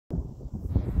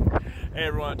Hey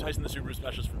everyone, Tyson the Subaru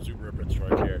Specialist from Subaru Prince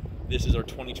George here. This is our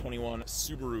 2021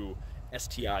 Subaru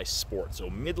STI Sport. So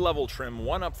mid-level trim,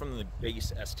 one up from the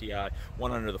base STI,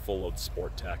 one under the full-load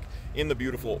Sport Tech. In the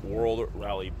beautiful World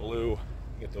Rally Blue.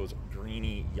 You get those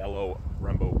greeny yellow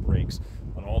Brembo brakes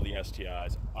on all the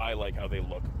STIs. I like how they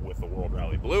look with the World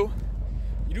Rally Blue.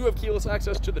 You do have keyless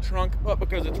access to the trunk, but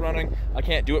because it's running, I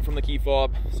can't do it from the key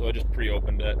fob, so I just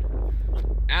pre-opened it.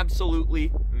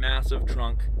 Absolutely massive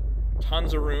trunk.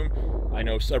 Tons of room. I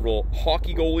know several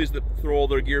hockey goalies that throw all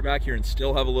their gear back here and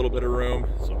still have a little bit of room.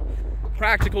 So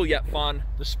practical yet fun.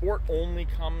 The Sport only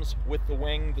comes with the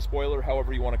wing, the spoiler,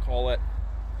 however you want to call it.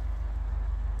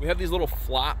 We have these little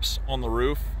flaps on the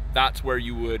roof. That's where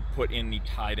you would put in the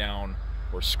tie down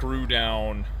or screw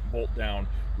down, bolt down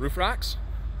roof racks.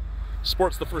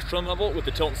 Sport's the first trim level with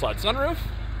the tilt and slide sunroof.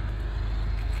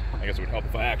 I guess it would help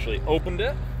if I actually opened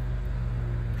it.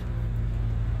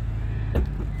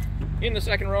 In the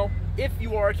second row, if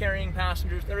you are carrying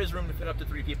passengers, there is room to fit up to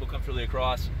 3 people comfortably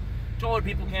across. Taller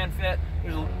people can fit.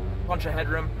 There's a bunch of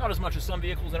headroom. Not as much as some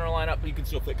vehicles in our lineup, but you can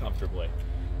still fit comfortably.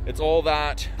 It's all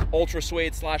that ultra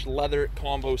suede / leather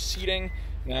combo seating.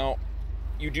 Now,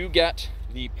 you do get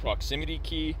the proximity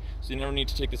key, so you never need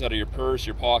to take this out of your purse,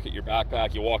 your pocket, your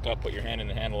backpack. You walk up, put your hand in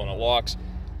the handle, and it locks.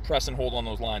 Press and hold on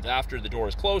those lines after the door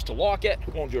is closed to lock it.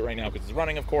 Won't do it right now because it's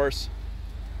running, of course.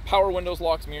 Power windows,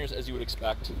 locks, mirrors, as you would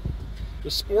expect. The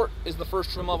Sport is the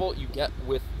first trim level you get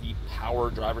with the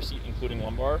power driver seat, including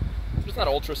lumbar. It's that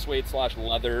ultra suede /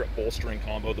 leather bolstering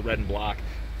combo, the red and black.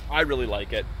 I really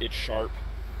like it. It's sharp.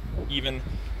 Even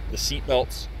the seat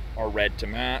belts are red to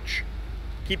match.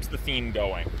 Keeps the theme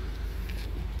going.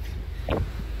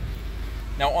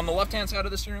 Now on the left-hand side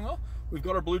of the steering wheel, we've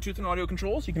got our Bluetooth and audio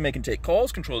controls. You can make and take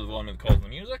calls, control the volume of the calls and the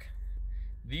music.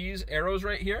 These arrows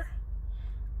right here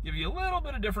give you a little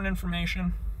bit of different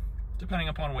information depending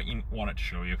upon what you want it to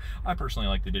show you. I personally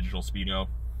like the digital speedo.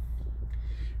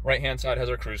 Right-hand side has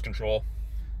our cruise control.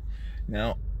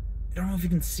 Now, I don't know if you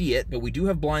can see it, but we do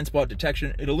have blind spot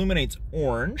detection. It illuminates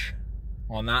orange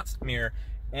on that mirror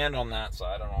and on that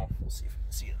side. I don't know. We'll see if you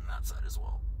can see it on that side as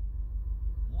well.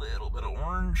 Little bit of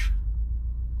orange.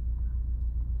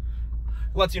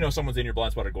 It lets you know someone's in your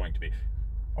blind spot or going to be.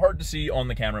 Hard to see on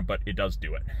the camera, but it does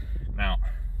do it. Now,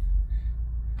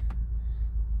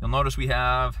 you'll notice we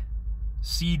have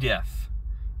C-diff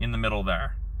in the middle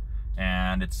there,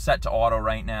 and it's set to auto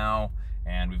right now,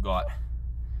 and we've got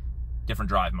different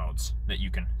drive modes that you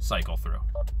can cycle through.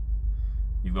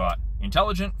 You've got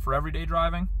intelligent for everyday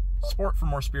driving, sport for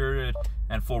more spirited,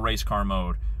 and full race car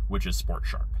mode, which is sport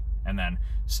sharp. And then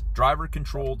driver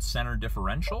controlled center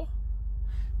differential,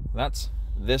 that's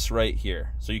this right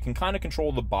here. So you can kind of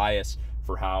control the bias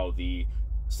for how the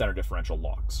center differential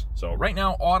locks. So right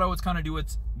now, auto, it's kind of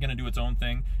gonna do its own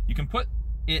thing. You can put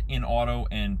it in auto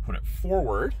and put it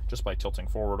forward just by tilting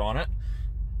forward on it,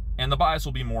 and the bias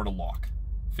will be more to lock,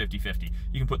 50-50.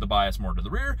 You can put the bias more to the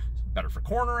rear, better for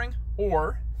cornering,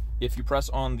 or if you press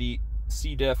on the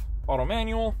C-diff auto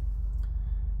manual,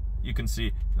 you can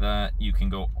see that you can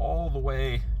go all the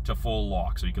way to full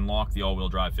lock. So you can lock the all-wheel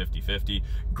drive 50-50.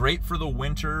 Great for the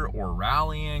winter or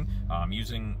rallying,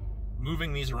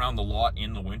 moving these around the lot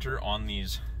in the winter on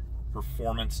these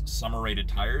performance summer rated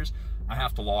tires. I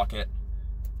have to lock it.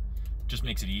 Just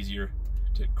makes it easier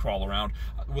to crawl around.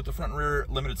 With the front and rear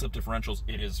limited slip differentials,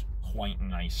 it is quite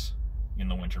nice in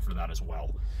the winter for that as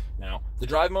well. Now, the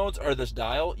drive modes are this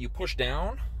dial. You push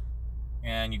down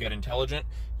and you get intelligent.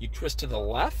 You twist to the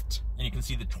left and you can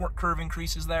see the torque curve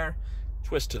increases there.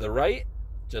 Twist to the right,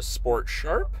 just sport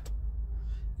sharp.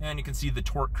 And you can see the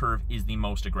torque curve is the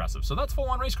most aggressive. So that's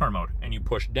full-on race car mode. And you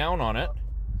push down on it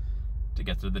to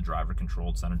get to the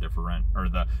driver-controlled center different, or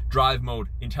the drive mode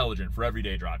intelligent for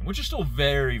everyday driving, which is still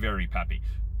very, very peppy.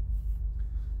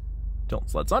 Tilt and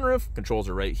slide sunroof, controls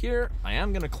are right here. I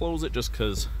am gonna close it just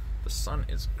because the sun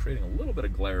is creating a little bit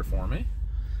of glare for me.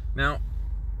 Now,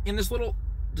 in this little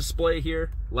display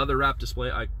here, leather wrap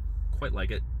display, I quite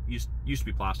like it. Used to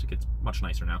be plastic, it's much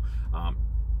nicer now.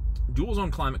 Dual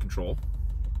zone climate control.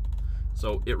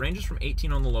 So it ranges from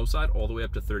 18 on the low side all the way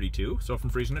up to 32. So from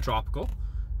freezing to tropical.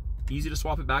 Easy to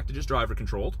swap it back to just driver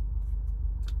controlled.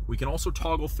 We can also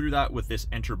toggle through that with this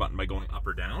enter button by going up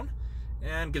or down,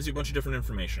 and gives you a bunch of different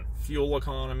information. Fuel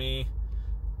economy,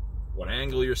 what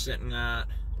angle you're sitting at,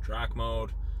 track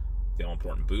mode, the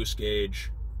all-important boost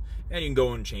gauge, and you can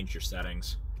go and change your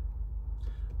settings.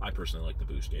 I personally like the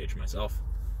boost gauge myself.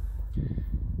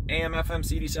 AM, FM,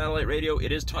 CD, satellite radio.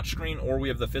 It is touchscreen, or we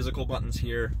have the physical buttons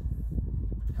here,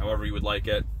 however you would like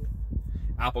it.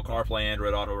 Apple CarPlay,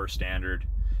 Android Auto, or standard.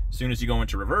 As soon as you go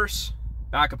into reverse,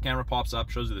 backup camera pops up,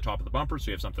 shows you the top of the bumper, so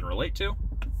you have something to relate to.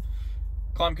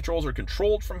 Climate controls are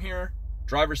controlled from here.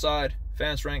 Driver side,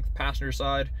 fan strength, passenger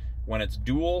side. When it's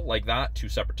dual like that, 2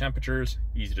 separate temperatures,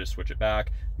 easy to switch it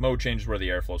back. Mode changes where the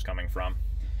airflow is coming from.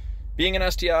 Being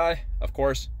an STI, of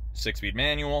course, 6-speed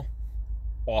manual,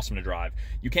 awesome to drive.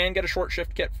 You can get a short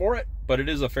shift kit for it, but it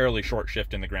is a fairly short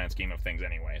shift in the grand scheme of things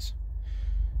anyways.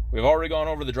 We've already gone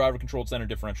over the driver controlled center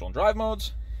differential and drive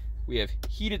modes. We have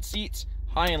heated seats,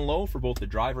 high and low for both the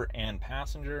driver and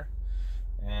passenger.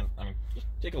 And I mean, just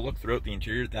take a look throughout the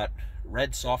interior. That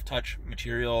red soft touch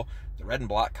material, the red and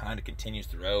black kind of continues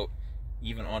throughout,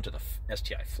 even onto the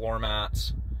STI floor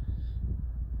mats.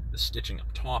 The stitching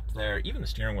up top there, even the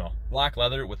steering wheel, black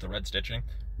leather with the red stitching.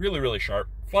 Really, really sharp.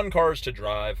 Fun cars to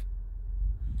drive.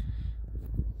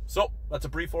 So that's a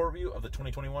brief overview of the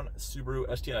 2021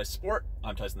 Subaru STI Sport.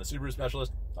 I'm Tyson, the Subaru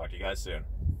specialist. Talk to you guys soon.